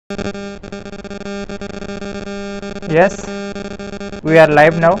Yes, we are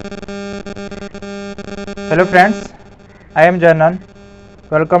live now. Hello friends, I am Janan.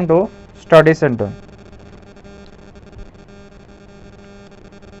 Welcome to Study Center.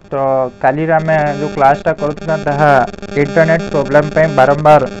 तो काली आमे जो क्लासटा करूँ internet problem पे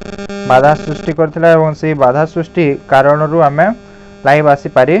बारंबार बाधा सृष्टि करथिला एवं से बाधा सृष्टि कारण रु आमे लाइव आसी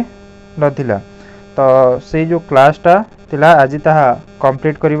पारि नथिला। तो से जो क्लासटा थिला आज ताहा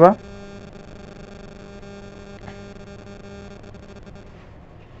कंप्लीट करिबा।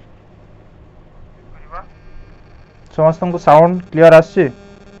 समस्त को साउंड क्लियर आछि?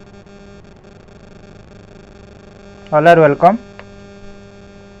 All are welcome.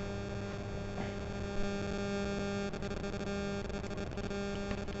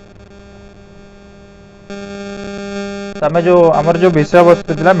 तमे जो हमर जो विषय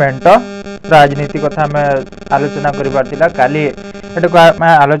वस्तु थिला मेंट राजनीति कथा में आलोचना करिबार थिला। काली एटको मैं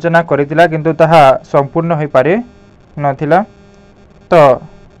आलोचना करितिला किंतु ताहा संपूर्ण होई पारे नथिला। तो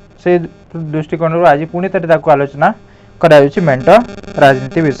से दृष्टिकोण रो आज पुणी तरी ताको आलोचना करायुछि मेंट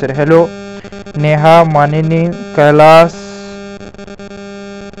राजनीति विषय। हेलो नेहा, मानिनी, कैलाश,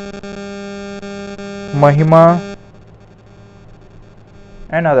 महिमा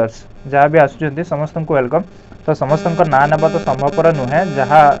एंड अदर्स जहाँ भी आसुचंती समस्त को वेलकम। तो समस्त ना ना तो संभवपर नुहे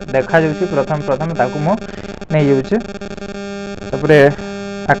जहाँ देखा जाउछि प्रथम प्रथम ताकू मु नै जाउछि। तपरे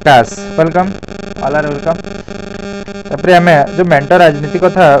आकाश वेलकम, ऑल आर वेलकम। तपरे हमें जो मेंट राजनीति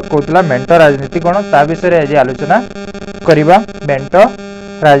कथा कहूतला मेंट राजनीति कोन ता विषय आज आलोचना करिबा। मेंट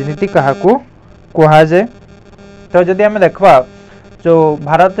राजनीति काहाकू कुहा जे तो जदि हमें देखबा जो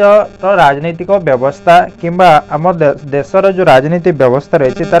भारत राजनीतिक व्यवस्था किंबा आम देशर जो राजनीतिक व्यवस्था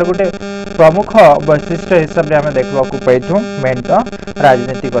रही तार गोटे प्रमुख वैशिष्ट्य हिसाब से आम देखा पाइथु मेंट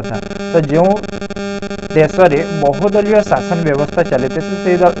राजनीति कथा। तो जो देश में बहुदलीय शासन व्यवस्था चली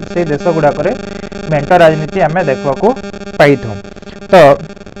से देश गुड़ाक मेंट राजनीति आम देखा पाइथु। तो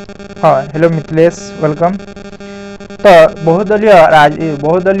हाँ हेलो मिथिलेश वेलकम। तो बहुदलीय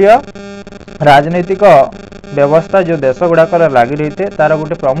राजनीतिक व्यवस्था जो देश गुड़ाक लगी रही थे तार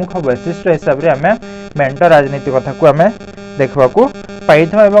गोटे प्रमुख वैशिष्ट्य हिसाब से आम मेंट राजनीति कथा को आम देखा पाई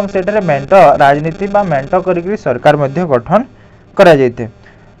था। से मेंट राजनीति बा मेंट करी सरकार मध्य गठन करा जाइथे।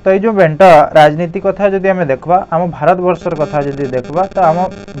 तो ये जो मेंट राजनीति कथा जदि आम देखबा आम भारतवर्षर कथा जदि देखबा तो आम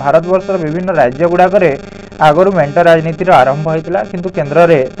भारतवर्षर विभिन्न राज्य गुड़ाक आगरू मेंट राजनीतिर आरंभ होता किंतु केन्द्र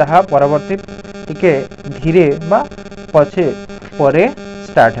में ताहा परवर्ती टिके धीरे बा पछे परे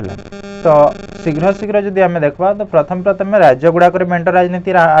स्टार्ट है। तो शीघ्र शीघ्र जदि आम देखबा तो प्रथम प्रथम राज्य गुड़ाक मेंट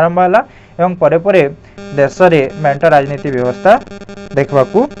राजनीति आरंभ है एवं परे परे देश में मेंट राजनीति व्यवस्था देखा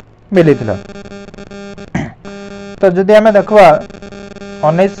मिली। तो जदि आम देखबा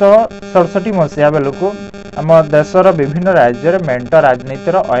 1967 मसीहा बेलू आम देशर विभिन्न राज्य मेंट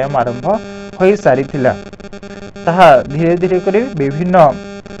राजनीतिर अयम आरंभ हो सारी ताहा धीरे धीरे करी विभिन्न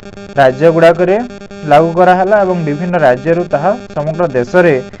राज्य गुड़ाक लागू कराला एवं विभिन्न राज्य ताहा समग्र देश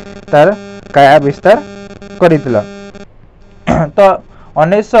में तार काया विस्तार करितला। तो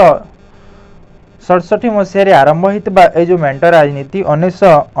 1967 मसीह आरंभ होता जो मेंट राजनीति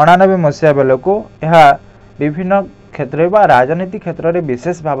 1999 मसीहा बेलू यह विभिन्न क्षेत्र बा राजनीति क्षेत्र में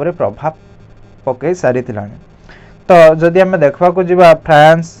विशेष भाव में प्रभाव पकई सारी। तो जदि आम देखा जा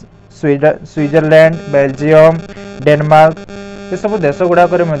फ्रांस, स्विट्जरलैंड, बेल्जियम, डेनमार्क ये सब देश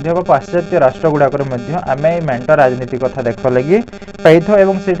गुड़ाक पाश्चात्य राष्ट्र गुड़ाक आम मेंट राजनीति कथा देखा लगी पाई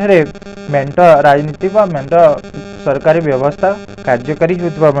एवं से मेंट राजनीति बा मेंट सरकारी व्यवस्था कार्यकारी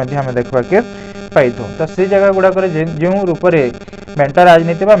होता देखा के पाई। तो से जगह गुड़ाक जो रूप में मेंट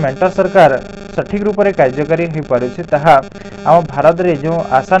राजनीति बा मेंट सरकार सठिक रूप से कार्यकारी हो पारुछि ताहा आम भारत में जो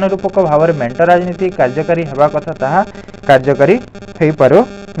आशानुरूपक भाव में मेंट राजनीति कार्यकारी होगा कथा ताहा कार्यकारी हो पारु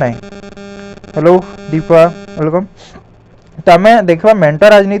नहीं। Hello Deepa welcome. तो आम देखा मेंट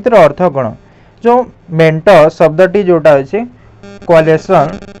राजनीतिर अर्थ कौन जो मेंट शब्दटी जोटा अच्छे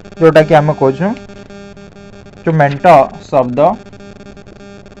कोअलिशन जोटा कि आम कहूँ जो मेंट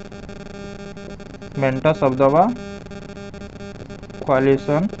शब्द बा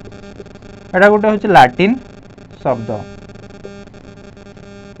कोअलिशन एटा गोटे हूँ लाटिन शब्द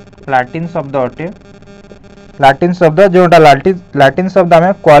अटे। लाटिन शब्द जोटा लाटिन शब्द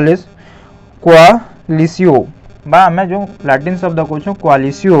आम कोअलिशियो बा आम जो लाटिन शब्द कहूँ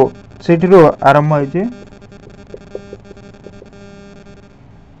कोअलिशियो से आरंभ हो।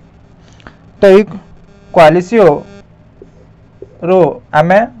 तो एक कोअलिशियो रो आम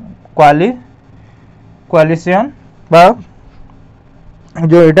कोअलिशन बा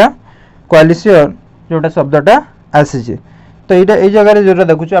जो यहाँ कोअलिशन जोटा शब्दटा आसी। तो ये जगह जो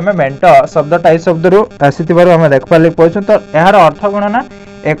देखुँ आम मेंट शब्दटा ये शब्द आसी आम देख पारे। तो यार अर्थ कौन ना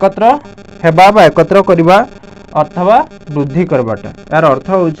एकत्र हेबा बा एकत्र करबा अथवा वृद्धि करबाटा यार अर्थ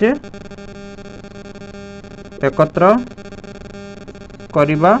होचे एकत्र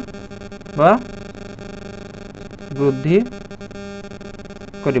करबा बा वृद्धि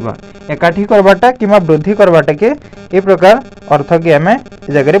करबा एकाठी करबाटा किमा वृद्धि करबाटा के ए प्रकार अर्थ के हमें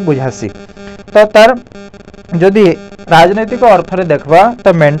जगह बुझासी। तो तार जदि राजनैतिक अर्थ रे देखबा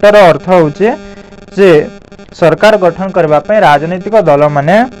तो मेंटर अर्थ होचे जे सरकार गठन करबा पे राजनैतिक दल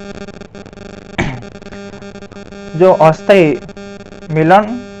माने जो अस्थायी मिलन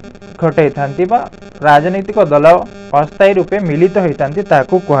घटे थांती बा राजनैतिक दल अस्थायी रूपे मिलित होइतांती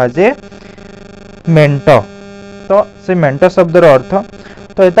ताकू कहा जे मेंट। तो से मेंट शब्दर अर्थ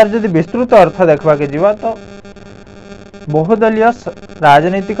तो एतार जदि विस्तृत अर्थ देखबा के जीवा तो बहुदलीय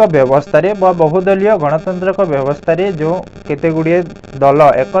राजनीतिक व्यवस्था रे बा बहुदलीय गणतंत्र व्यवस्था रे जो केते गुड़िए दल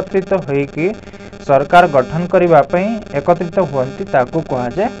एकत्रित होइकी सरकार गठन करबा पई एकत्रित हुअंती ताकू कहा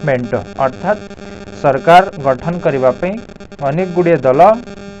जाय मेंट। अर्थात सरकार गठन करबा पई अनेक गुड़िए दल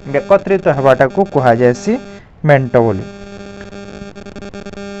एकत्रित हेबाटा को कहा जायसी मेंट बोली।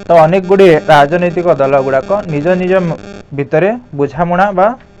 तो अनेक गुड़िए राजनीतिक दल गुड़ाक निज निज भितरे बुझामणा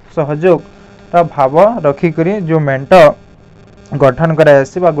बा सहयोग भाव रखिकरी जो मेंट गठन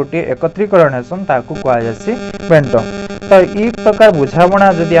करायासी बा गोटे एकत्रीकरण हेसन ताकू कहा जायसी मेंट। तो ई प्रकार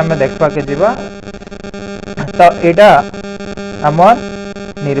बुझामणा जदि आमे देखबा के जीवा तो एटा हमर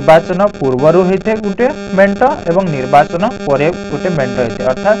निर्वाचन पूर्वर होते गोटे मेंट एवं निर्वाचन परे गोटे मेंट होते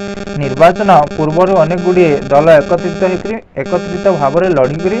अर्थात निर्वाचन पूर्वर अनेक गुड़िए दल एकत्रित भाव में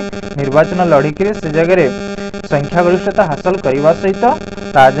लड़िकी निर्वाचन लड़िकी से जगह संख्या गरिष्ठता हासिल करने सहित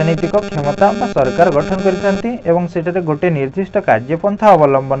राजनीतिक क्षमता सरकार गठन करते गोटे निर्दिष्ट कार्यपंथा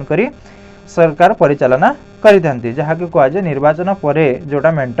अवलंबन करी सरकार परिचालना करते जहाँकि कहुए निर्वाचन परे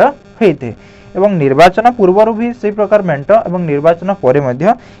जोटा मेंट होते एवं निर्वाचन पूर्वर भी से प्रकार मेंट एवं निर्वाचन परे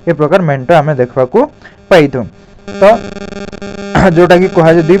मध्य ए प्रकार मेंट आमे देखबा को पाइथु। तो जोटा कि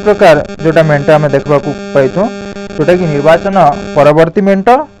कहुए दुई प्रकार जोटा मेंट आमे देखबा को पाइथु जोटा कि निर्वाचन परवर्ती मेंट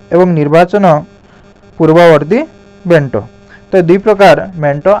एवं निर्वाचन पूर्ववर्ती मेंट। तो दुई प्रकार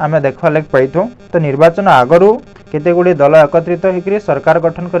मेंट आमे देखबा लग पाइथु। तो निर्वाचन आगरू केते गुड़े दल एकत्रित होकर सरकार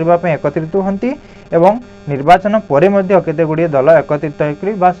गठन करने एकत्रित होती एवं निर्वाचन परे मध्य केते गुड़े दल एकत्रित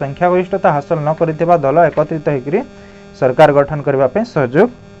होकर बा संख्या गरिष्ठता हासिल न करिथिबा दल एकत्रित होकर सरकार गठन करने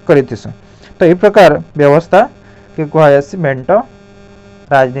सहयोग करिथिस। तो ये प्रकार व्यवस्था के कहुसी मेंट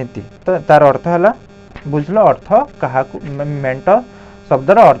राजनीति। तो तार अर्थ है बुझल अर्थ क्या मेंट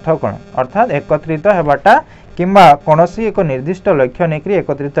शब्दर अर्थ कौन अर्थात एकत्रित होबाटा किंबा कौनसी एक निर्दिष्ट लक्ष्य नहीं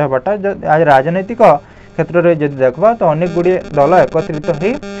एकत्रित होबाटा। आज राजनैतिक क्षेत्र में जब देखा तो अनेक गुड़िए दल एकत्रित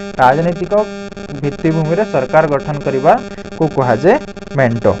हो राजनीतिक भित्तिभूमि रे सरकार गठन करने को कहा जाए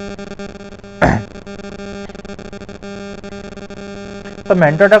मेंट। तो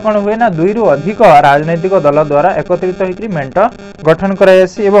मेंटटा कौन हुए ना दुई रु अधिक राजनैतिक दल द्वारा एकत्रित होकर मेंट गठन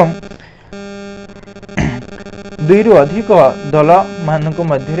करायासी एवं दुई रु अधिक दल मानक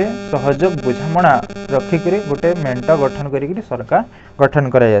मध्य सहयोग बुझामणा रखिक गोटे मेंट गठन करी सरकार गठन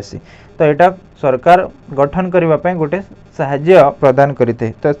करायासी। तो यहाँ सरकार गठन करने गोटे साहाय्य प्रदान करते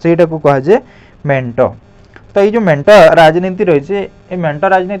तो ସେଇଟା को कहा जाए मेंट। तो ये जो मेंट राजनीति रही है मेंट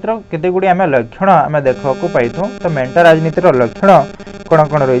राजनीतिर केते गुड़ी आम लक्षण आम देखा पाइथु। तो मेंट राजनीतिर लक्षण कौन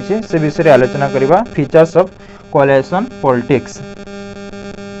कौन रही से विषय आलोचना करवा। फीचर्स ऑफ कोलिशन पॉलिटिक्स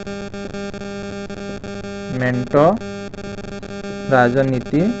मेंट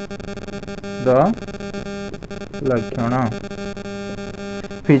राजनीति द लक्षण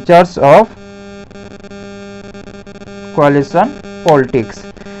फीचर्स ऑफ कोलिशन पॉलिटिक्स।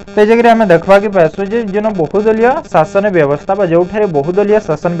 तो जगह आम देखा कि पासु जो बहुदलीय शासन व्यवस्था जो बहुदलीय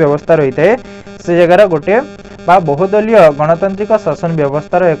शासन व्यवस्था रही है से जगह गोटे बहुदलीय गणतांत्रिक शासन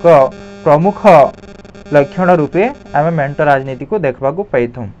व्यवस्थार एक प्रमुख लक्षण रूपे आम मेंट राजनीति को देखा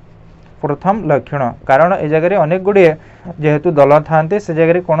पाइथु। प्रथम लक्षण कारण ए जगह अनेक गुड़िए जेहेतु दल था से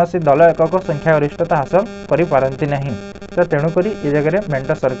जगह कौन सी दल एक संख्या गरिष्ठता हासिल करपारती नहीं। तो तेणुक ये जगह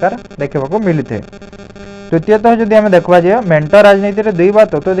मेंट सरकार देखा मिली थे। द्वितीयतः जदि आम देखा जाए मेंट राजनीति में दुई बा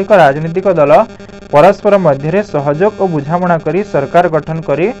ततोधिक राजनीतिक दल परस्पर मध्य सहयोग और बुझामणा करी सरकार गठन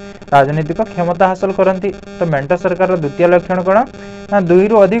करी राजनीतिक क्षमता हासिल करती। तो मेंट सरकार द्वितीय लक्षण कौन ना दुई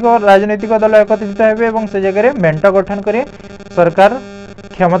रु अधिक राजनीतिक दल एकत्रित हेबे एवं से जगह मेंट गठन करी सरकार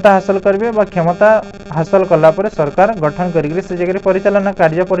क्षमता हासिल करेंगे बा क्षमता हासिल कला पर सरकार गठन करी से जगह परिचालना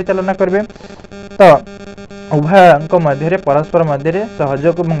कार्य परिचालना करेंगे। तो उभय मध्य परस्पर मध्य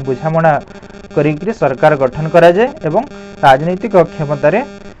सहयोग और बुझामणा करी सरकार गठन करा जाए एवं राजनीतिक क्षमतार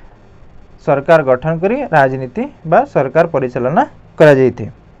सरकार गठन करी राजनीति बा सरकार परिचालना करा जाइथे।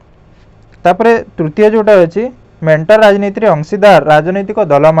 तापरे तृतीय जोटा अच्छी मेंटर राजनीति अंशीदार राजनैतिक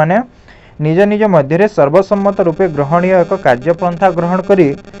दल माने निज निज मध्य सर्वसम्मत रूपे ग्रहणीय एक कार्यपंथा ग्रहण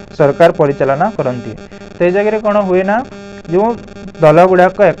करी सरकार परिचालना करती। तो ये जगह कौन हुए ना जो दल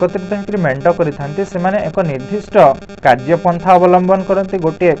गुड़ाक एकत्रित होकर मेंट करते से एक निर्दिष्ट कार्यपंथा अवलंबन करते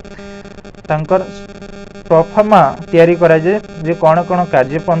गोटे प्रफर्मा तैयारी कराए जे कौन कौन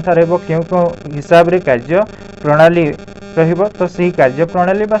कार्यपंथा क्यों हिसाब रे कार्य प्रणाली रहिबो तो सही कार्य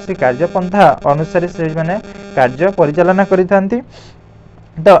प्रणाली बा सही कार्यपंथा अनुसार से माने कार्य परिचालना करिथांती।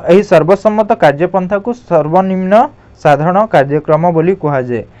 तो यही सर्वसम्मत कार्यपंथा को सर्वनिम्न साधारण कार्यक्रम बोली कहा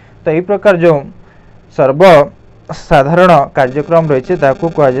जाए। तो यही प्रकार जो सर्वसाधारण कार्यक्रम रही ताकू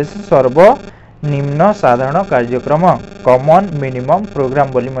कहा जाए सर्वनिम्न साधारण कार्यक्रम कॉमन मिनिमम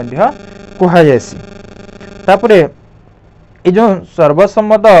प्रोग्राम बोली मध्य कहा जाए। तापरे ये जो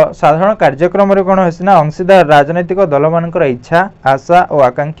सर्वसम्मत साधारण कार्यक्रम रे कौन होना अंशीदार राजनैतिक दल मानकर इच्छा आशा और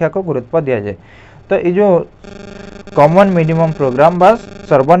आकांक्षा को गुरुत्व दि जाए। तो ये जो कॉमन मिनिमम प्रोग्राम बा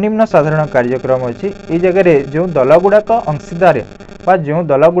सर्वनिम्न साधारण कार्यक्रम अच्छी ये जगह जो दल गुड़ाक अंशीदार बा जो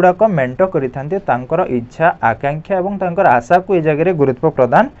दल गुड़ाक मेंट कर इच्छा आकांक्षा और तांकर आशा को ये जगह गुरुत्व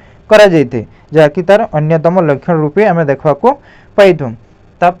प्रदान करा जाइथे जहाँकि तार अन्यतम लक्षण रूपे आम देखा पाइथु।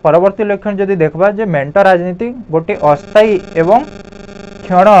 ता परवर्ती लक्षण जदि देखबा जे मेंट राजनीति गोटे अस्थायी एवं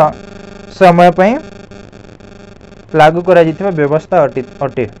क्षण समय पई लागू करा जितबा व्यवस्था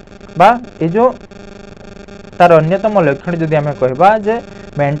अटे बा ए जो तार अन्यतम लक्षण जदि आमे कहबा जे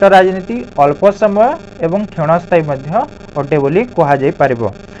मेंट राजनीति अल्प समय एवं क्षणस्थायी मध्य अटे बोली कहा जाई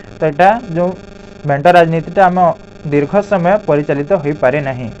पारिबो। तो एटा जो मेंट राजनीतिटा आम दीर्घ समय परिचालित होई पारे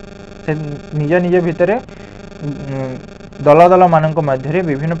नाही से निज निज भितरे दल दल मानक मध्य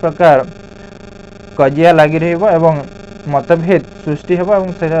विभिन्न प्रकार कजिया लगी रहिबो एवं मतभेद सृष्टि हेबो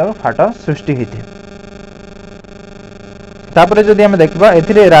एवं से फाट सृष्टि होइथे। तापरे जदि हम देखबा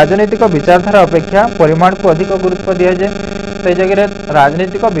एथिरे राजनीतिक विचारधारा अपेक्षा परिमाण को अधिक गुरुत्व दिया जाए। तो ये जगह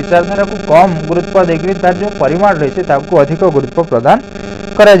राजनीतिक विचारधारा को कम गुरुत्व देकर तार जो परिमाण रही ताकू अधिक गुरुत्व प्रदान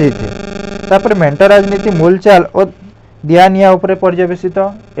करा जाइथे। तापरे मेंट राजनीति मूल चाल और दिया निया उपरे पर्यवेसित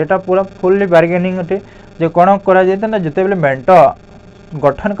एटा पूरा फुल्ली बार्गेनिंग अटे जे कौन करा जाइते ना जिते बेले मेंट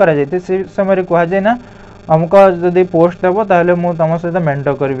गठन करा जाइते से समय कहा जाए ना अमुक जदि पोस्ट देव ताहले मु तम सहित मेंट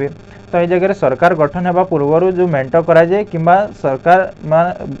करी। तो ये जगह सरकार गठन होगा पूर्वर जो मेंट करा जाए किंबा सरकार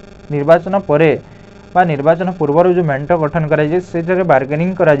निर्वाचन परे बा निर्वाचन पूर्वर जो मेंट गठन करा जाए से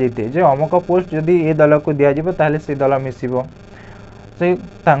बार्गेनिंग करा जाइते जे अमुक पोस्ट जदि ए दल को दिया जिवो ताहले से दल मिसिबो से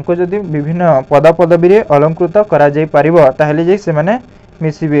तांको जदि विभिन्न पद पदवी रे अलंकृत करा जाई परिबो ताहले जे से माने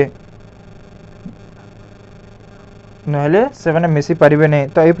मिसिबे नहले से माने मिसी परिबे नहीं।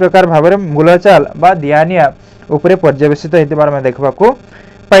 तो यही प्रकार भाव में मूलचाल बा दियानिया उपरे पर्यवेसित होइतिबार में देखबा को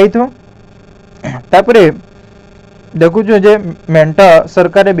पाइथु। तापरे देखु जे मेंट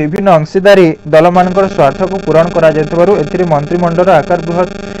सरकार विभिन्न अंशीदारी दल मानकर स्वार्थ को पूरण करा जायतिबारु एथिरे मंत्रिमंडल आकार बृहत।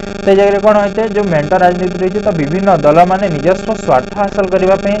 ते जगह कौन होइते जो मेंट राजनीति रही तो विभिन्न दल माने निजस्व स्वार्थ हासिल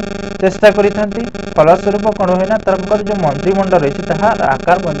करबा पे चेष्टा करिथांती फलस्वरूप कौन होय ना तरकर जो मंत्रिमंडल रही ताहार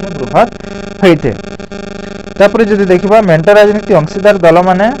आकार मध्ये बृहत होइते। तापर जदि देखिबा मेंट राजनीति अंशीदार दल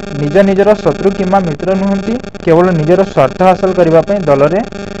माने निज निजर शत्रु किंबा मित्र नुहंती केवल निजर स्वार्थ हासिल करबा पे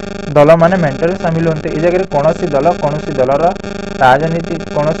दल माने मेंटरे सामिल होते। ए जगह कौनसी दलर राजनीति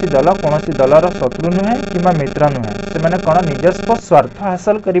कौनसी दलर शत्रु नुहे किंबा मित्र नुहे से माने कौन निजस्व स्वार्थ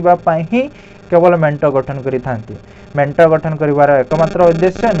हासिल करबा पई ही केवल मेंट गठन करिथांती। मेंट गठन करिवार एकमात्र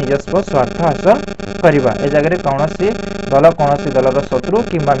उद्देश्य निजस्व स्वार्थ हासिल करबा। ए जगह कौनसी दलर शत्रु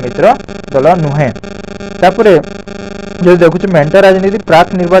किंबा मित्र दल नुहे। तापरे जो देखुच मेंट राजनीति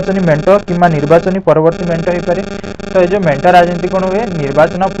प्राक निर्वाचनी मेंट किंबा निर्वाचनी परवर्ती मेंट हो पारे। तो ये जो मेंट राजनीति कौन हुए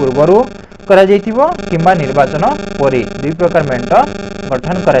निर्वाचन पूर्वर करा जाइथिबो किंबा निर्वाचन परे दुई प्रकार मेंट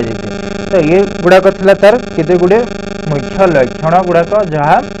गठन करा जाइथे। तो ये गुड़ाक थिला तार केते गुडे मुख्य लक्षण गुड़ाक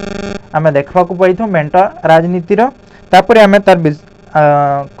जहाँ आम देखा पाइथु मेंट राजनीतिर। तापरे आम तार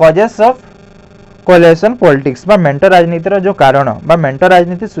कजेस ऑफ कोलिएशन पॉलिटिक्स बा मेंट राजनीतिर जो कारण बा मेंट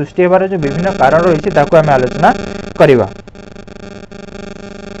राजनीति सृष्टि होबार जो विभिन्न कारण रही ताकू आम आलोचना करिबा।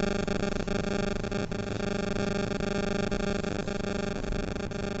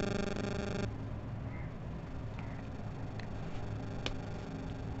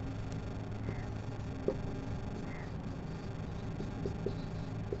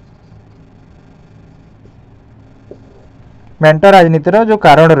 मेंट राजनीतिर जो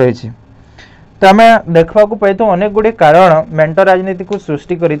कारण रही तो आम देखा पाई तो अनेक गुड़े कारण मेंट राजनीति को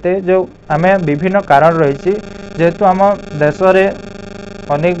सृष्टि करते जो आम विभिन्न कारण रही जेहेतु आम देश में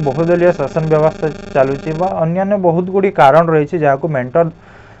अनेक बहुदलीय शासन व्यवस्था चलुची अन्य बहुत गुड़ी कारण रही जहाँ मेंट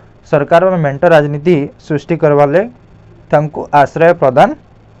सरकार मेंट राजनीति सृष्टि करवाले आश्रय प्रदान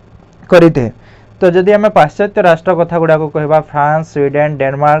करते। तो जदि आम पाश्चात्य राष्ट्र कथा गुड़ाक कहवा फ्रांस स्वीडेन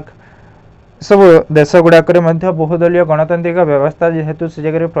डेनमार्क सब देश गुड़ाक बहुदलीय गणतांत्रिक व्यवस्था जेहेतु से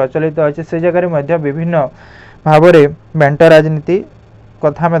जगह प्रचलित अच्छे से जगह विभिन्न भाव में मेंट राजनीति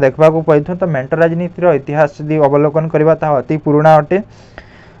कथा आम देखा पाई तो मेंट राजनीतिर इतिहास यदि अवलोकन करवा अति पुराणा अटे।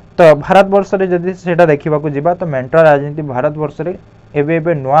 तो भारत वर्ष में जदि सेटा देखा जावा तो मेंट राजनीति भारत वर्ष में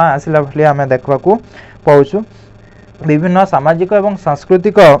एवं नुआ आसला भाई आम देखा पाऊँ विभिन्न सामाजिक और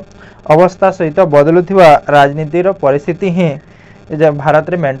सांस्कृतिक अवस्था सहित बदलुवा राजनीतिर परिस्थिति ही भारत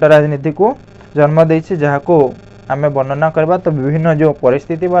में मेंट राजनीति को जन्म देछि जहाको आम वर्णना करबा तो विभिन्न जो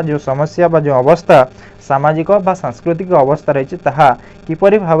परिस्थिति बा जो समस्या बा जो अवस्था सामाजिक बा सांस्कृतिक अवस्था रही ताहा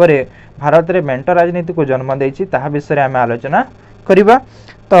किपरि भाव में भारत में मेंट राजनीति को जन्म देछि ताहा विषय आम आलोचना करबा।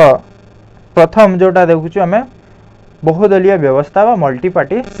 तो प्रथम जोटा देखुछु आम बहुदलीय व्यवस्था बा मल्टी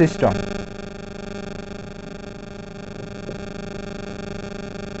पार्टी सिस्टम।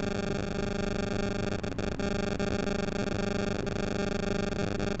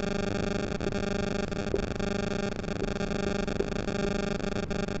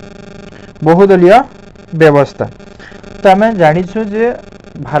 बहुदलीय व्यवस्था तो आम जानिछु जे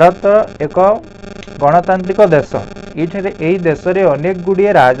भारत एक गणतांत्रिक देश यही देश में अनेक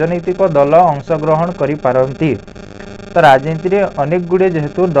गुड़िए राजनीतिक दल अंशग्रहण करि पारंती। तो राजनीति रे अनेक गुड़िए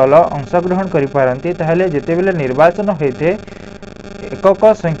जेहेतु दल अंशग्रहण करि पारंती ताहेले जेतेबेले निर्वाचन होइथे एकक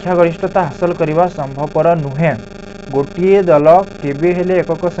संख्यागरिष्ठता हासिल करने संभवपर नुहे। गोटे दल केबे हेले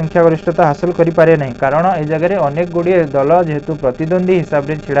एकक संख्यागरिष्ठता हासिल करि पारे नहीं कारण ए जगह अनेक गुड़िए दल जेहेतु प्रतिद्वंदी हिसाब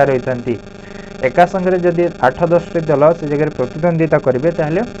से छिड़ा रही था एका संगे जदि 8-10 टी दल से जगह प्रतिद्वंदिता करेंगे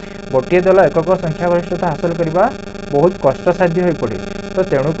ताहले गोटे दल एकक संख्यागरिष्ठता हासिल करने बहुत कष्टसाध्य हो पड़े। तो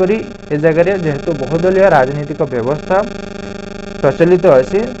तेणुक ए जगह जेहेतु बहुदलीय राजनीतिक व्यवस्था प्रचलित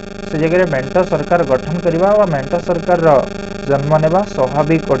अच्छी से जगह मेंट सरकार गठन करवा व मेंट सरकार जन्म नेबा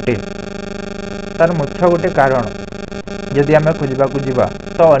स्वाभाविक अटे। तार मुख्य गोटे कारण जदि आम खोजा जावा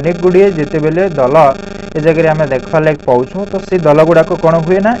तो अनेक गुड़िए जितेबले दल ए जगह आम देखा लायक पाऊँ तो से दल गुड़ाक कौन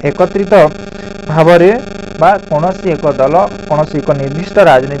हुए ना एकत्रित भाव में कौन एक दल कौन एक निर्दिष्ट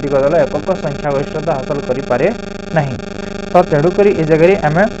राजनीतिक दल एकक संख्यागरिष्ठता हासिल करि पारे नहीं। तो तेणुक ए जगह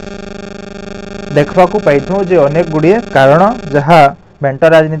आम देखा पाई जे अनेक गुड़िए कारण जहाँ मेंट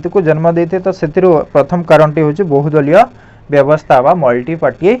राजनीति को जन्म देते तो से प्रथम कारण टी हूँ बहुदलीय व्यवस्था व मल्टी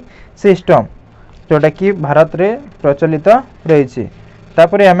पार्टी सिस्टम जोटा कि भारत रे प्रचलित रही।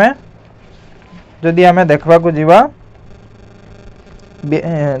 तापर आम जदि आम देखा जावा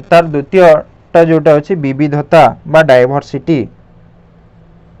तार द्वितीयटा जोटा अच्छी विविधता बा डायवर्सिटी।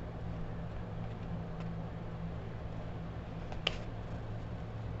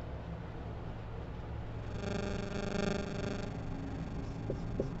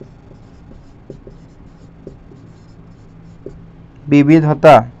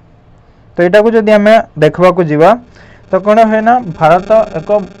 विविधता तो यहाँ को जदि आम देखा जावा तो कौन है ना भारत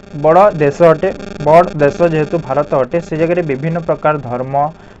एक बड़ देश अटे। बड़ देश जेहेतु भारत अटे से जगह विभिन्न प्रकार धर्म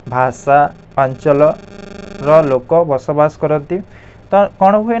भाषा अंचल लोक बसवास करती। तो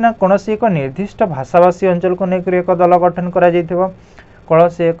कौन हुए ना कौन एक निर्दिष्ट भाषाभाषी अंचल को लेकर एक दल गठन करा कौन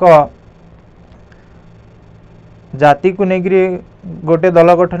एक जाति को लेकर गोटे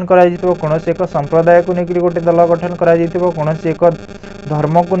दल गठन करा कौन एक संप्रदाय को लेकर गोटे दल गठन करा कौन एक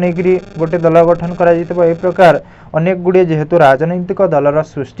धर्म को लेकर गोटे दल गठन करा ए प्रकार अनेक गुड़े जेहेतु राजनीतिक दलर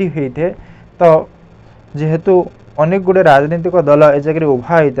सृष्टि होते तो जेहेतु अनेक गुड़े राजनीतिक दल ए जगह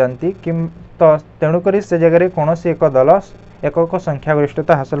उभा होती कि तो तेणुक से जगह कौन एक दल एकक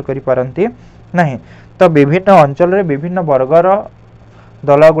संख्यागरिष्ठता हासिल करि पारंती नहीं। तो विभिन्न अंचल रे विभिन्न वर्गर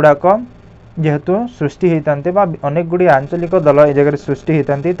दल गुड़ाक जेहेतु सृष्टि होता अनेक गुड़ी आंचलिक दल ए जगह सृष्टि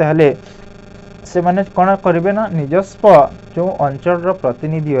होती ताहले से माने कौन करेंगे ना निजस्व जो अंचल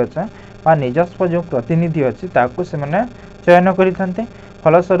प्रतिनिधि अच्छे बा निजस्व जो प्रतिनिधि अच्छी ताकू से माने चयन करते।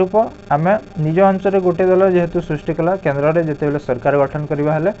 फलस्वरूप आम निज अंचल गोटे दल जेहेतु सृष्टि कला केन्द्र में जिते सरकार गठन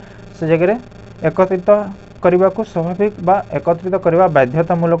करवा हेले से जगह एकत्रित करने को स्वाभाविक बा एकत्रित करने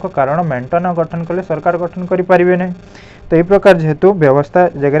बाध्यतामूलक कारण मेंट न गठन कले सरकार गठन करें नहीं। तो ये प्रकार जेहेतु व्यवस्था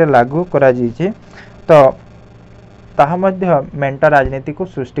जगह लागू करा तो ताहा मध्य मेंट राजनीति को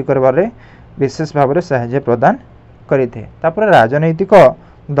सृष्टि करबारे विशेष भाव में साहाय्य प्रदान करिथे। तापर राजनैतिक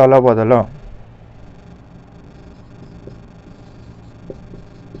दल बदल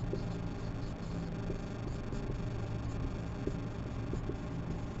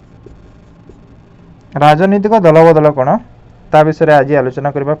राजनीतिक दल बदल कौन ता विषय आज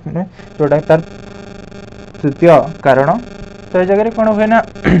आलोचना करबा जोटा तार तृतीय कारण। तो ये जगह कौन हुए ना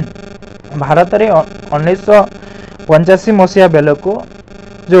भारत में 1985 मसीहा बेल को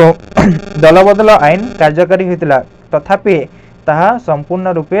जो दल बदल आईन कार्यकारी होता तथापि ताहा संपूर्ण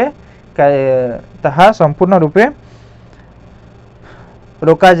रूपे ताहा संपूर्ण रूपे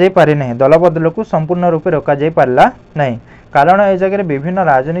रोका जाई पारे नहीं, दल बदल को संपूर्ण रूपे रोका जाई पारला नहीं। कारण ए जगह विभिन्न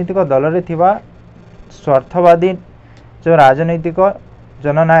राजनीतिक दल रे थिबा स्वार्थवादी जो राजनीतिक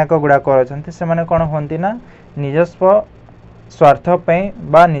जननायक गुड़ाक अच्छा से मैंने कौन हमें ना निजस्व स्वार्थ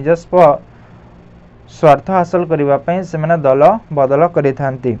बा निजस्व स्वार्थ हासिल करने से मैंने दल बदल करी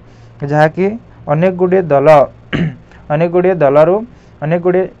जहाँकि अनेक गुड़े दल अनेक गुड़े दलरू अनेक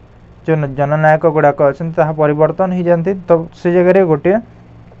गुड़े जो जननायक गुड़ाक अच्छा परिवर्तन हो जाती। तो से जगह गोटे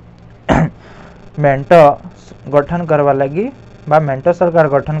मेंट गठन करवा लगी बा मेंट सरकार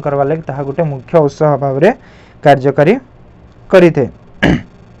गठन करवा लगी ताहा गोटे मुख्य उत्साह भाव में कार्यकारी करिथे।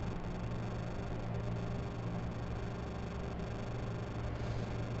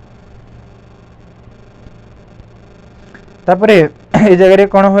 तापरे ए जगह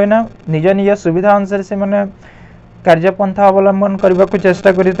कौन हुए ना निज निज सुविधा अनुसार से मैंने कार्यपंथा अवलंबन करने को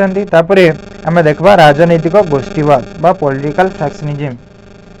चेष्टा करिथांती। तापरे आमे देखबा राजनीतिक गोष्ठीवाद बा पॉलिटिकल फैक्शनिज्म।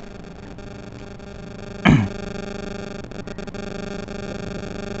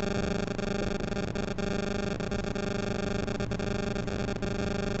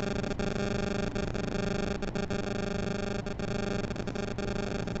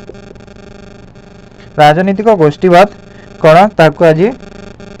 राजनीतिक गोष्ठीवाद कौन ताको आज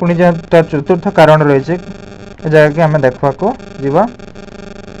पुणी चतुर्थ कारण रही जगह कि आम देखा जीवा।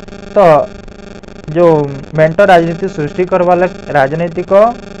 तो जो मेंट राजनीति सृष्टि करवा राजनीतिक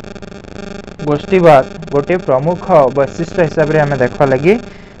गोष्ठीवाद गोटे प्रमुख वैशिष्ट्य हिसाब से आम देखा लगी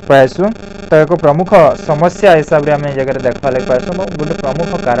पासु। तो एक प्रमुख समस्या हिसाब से आम जगह देखा लगी पासु गोटे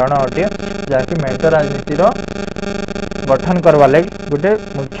प्रमुख कारण अटे जहाँकि मेंट राजनीतिर गठन करवा लगी गोटे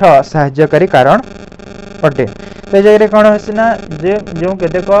मुख्य साहाय्यकारी कारण अटे। तो जगह कौन होना जे जो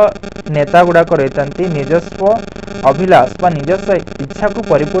केतेक नेता गुड़ाक रही निजस्व अभिलाष बा निजस्व इच्छा को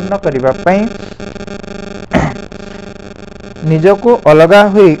परिपूर्ण करने निजको अलग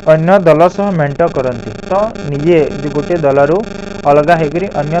हुई अन्य दल सह मेंट करती। तो निजे गोटे दलरू अलग होकर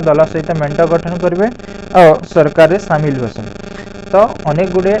अन्य दल सहित मेंट गठन करेंगे और सरकार सामिल होसन। तो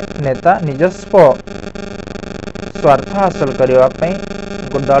अनेक गुड़े नेता निजस्व स्वार्थ हासिल करने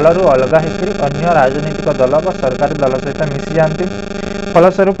दलरू अलग होकर अन्य राजनीतिक दल व सरकारी दल सहित मिसी जाती।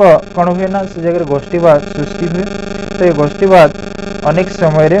 फलस्वरूप कौन हुए ना से जगह गोष्ठीवाद सृष्टि हुए। तो ये गोष्ठीवाद अनेक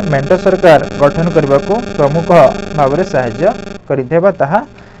समय रे मेंट सरकार गठन करने को प्रमुख भाव में साहाय्य करिथे ताहा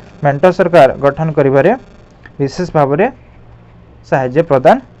मेंट सरकार गठन करिबारे विशेष भाव में साहाय्य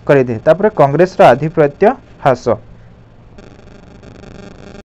प्रदान करिथे। तापरे कांग्रेस रा आधिपत्य ह्रास।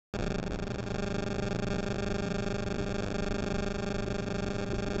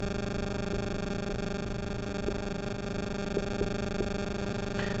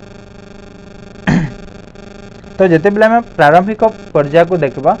 तो जिते बेले आम प्रारंभिक पर्याय को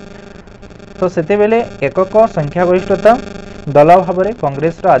देखा तो सेते बेले एकक संख्यागरिष्ठता दल भाव में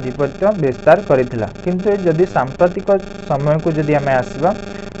कांग्रेस रो आधिपत्य विस्तार करथिला। किंतु जदि सांप्रतिक समय को जदि आम आसवा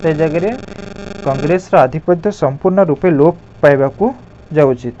तो जगह कांग्रेस रो आधिपत्य संपूर्ण रूपे लोप पाइबा को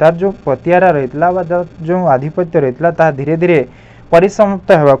जाउछि। तार जो पतियारा रहितला बा जो आधिपत्य रहितला ता धीरे धीरे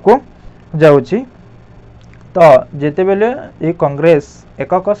परिसमाप्त हेबा को जाउछि। तो जेते बेले ये कांग्रेस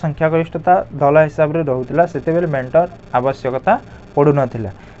एकक संख्यागरिष्ठता दल हिसाब से रोला सेते बेले मेंटर आवश्यकता पड़ू नथिला।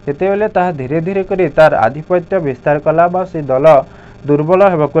 जेते बेले ताहा धीरे धीरे करी तार आधिपत्य विस्तार कला बा से दल दुर्बल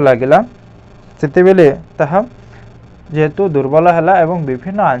हेबाकु लागिला सेते बेले ताहा जेहेतु दुर्बल हैला एवं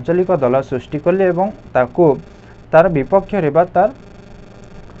विभिन्न आंचलिक दल सृष्टि कले एवं ताकू तार विपक्ष रे बा तार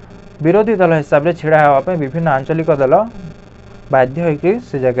विरोधी दल हिसाब से छिड़ा हेबा पय विभिन्न आंचलिक दल बाध्य होकर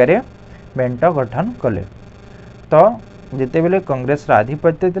से जगह मेंट गठन कले। तो जिते बेले कांग्रेस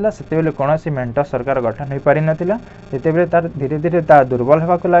आधिपत्य थिला सेते बेले कौन सी मेंट सरकार गठन हो पारि नथिला। जिते बेले तार धीरे धीरे ता दुर्बल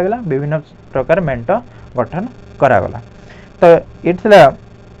हेबाकु लागला विभिन्न प्रकार मेंट गठन करागला। तो ये थिला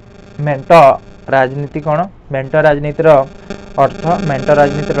मेंट राजनीति कौन मेंट राजनीतिर अर्थ मेंट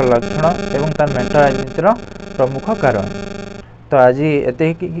राजनीतिर लक्षण एवं तार मेंट राजनीतिर प्रमुख कारण। तो आज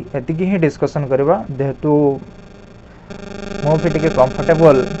एतिकी ही डिस्कशन करबा जेहेतु मो भी टिके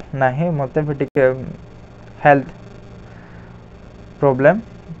कंफर्टेबल नाही मते भी टिके हेल्थ प्रॉब्लम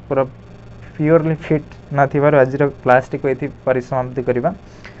पूरा प्योरली फिट ना थिबार आज क्लास टी को परिसमाप्ति करबा।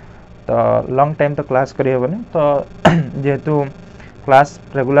 तो लॉन्ग टाइम तो क्लास करी हेबनी। तो जेहेतु क्लास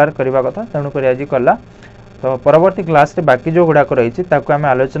रेगुलर करबा कथा तेणु करी आज कला। तो परवर्ती क्लास रे बाकी जो गुड़ाक रही ताको आम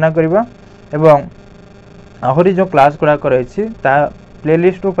आलोचना करबा एवं आहरी जो क्लास गुड़ाक रही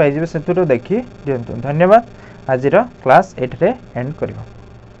प्लेलिस्ट पाइबे से देखी दिंतु। धन्यवाद। आज क्लास एठरे एंड करबा।